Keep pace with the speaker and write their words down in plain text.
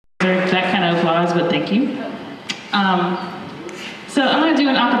applause, but thank you. So I'm gonna do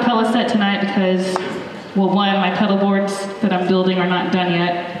an acapella set tonight because, well, one, my pedal boards that I'm building are not done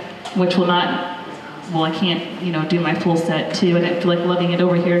yet, which will not, well, I can't, you know, do my full set. Two, I didn't feel like lugging it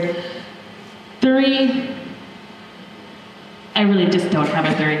over here. Three, I really just don't have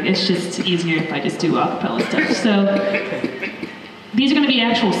a third. It's just easier if I just do acapella stuff. So these are gonna be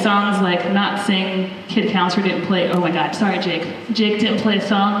actual songs, like not sing. Kid Counselor didn't play, oh my God, sorry Jake. Jake didn't play a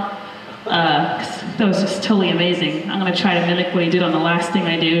song. That was just totally amazing. I'm gonna try to mimic what he did on the last thing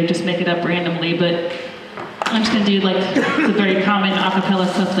I do, just make it up randomly, but I'm just gonna do like the very common acapella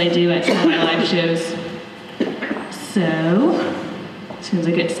stuff they do at some of my live shows. So, as soon as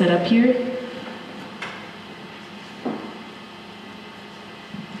I get set up here.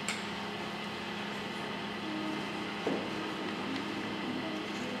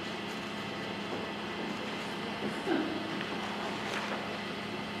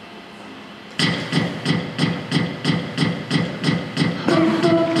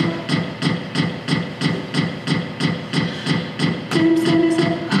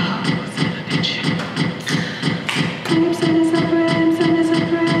 Syna So Pro, Syna So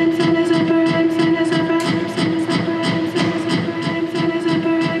Pro, Syna So Pro.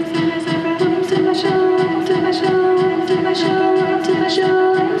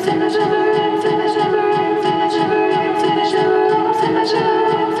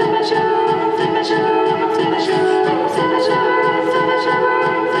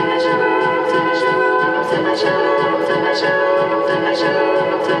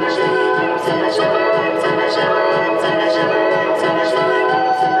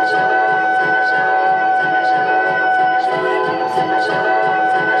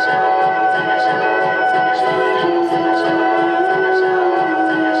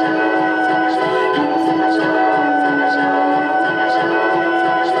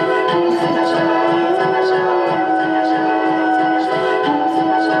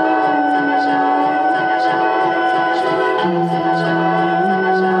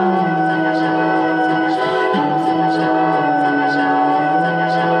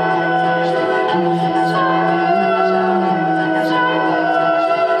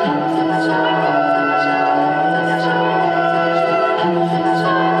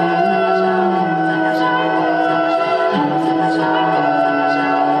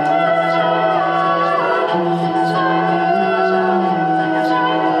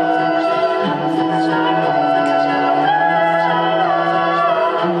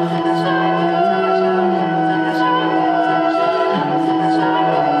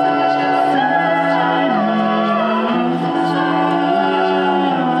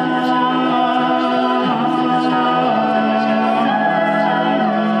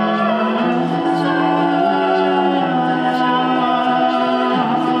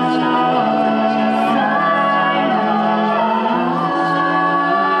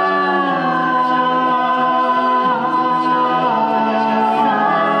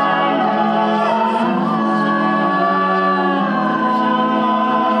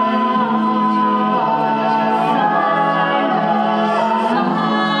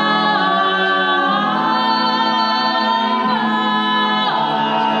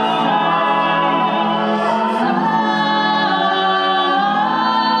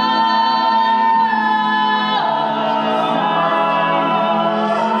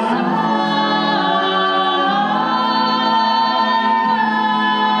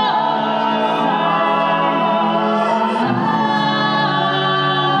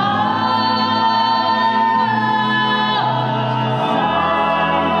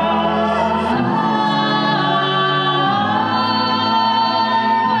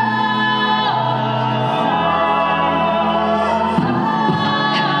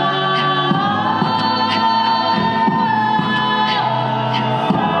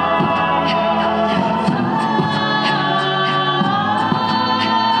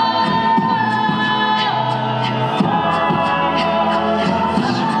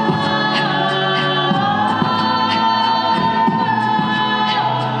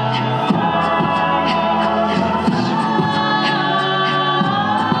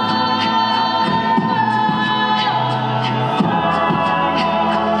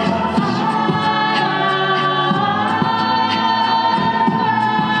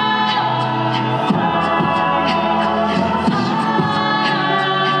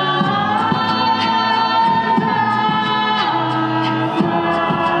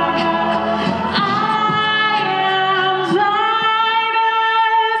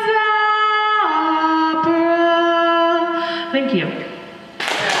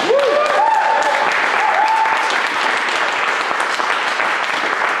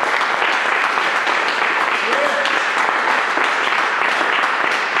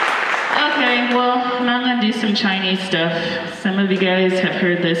 Okay, well, now I'm gonna do some Chinese stuff. Some of you guys have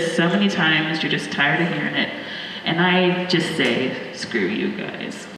heard this so many times, you're just tired of hearing it. And I just say, screw you guys.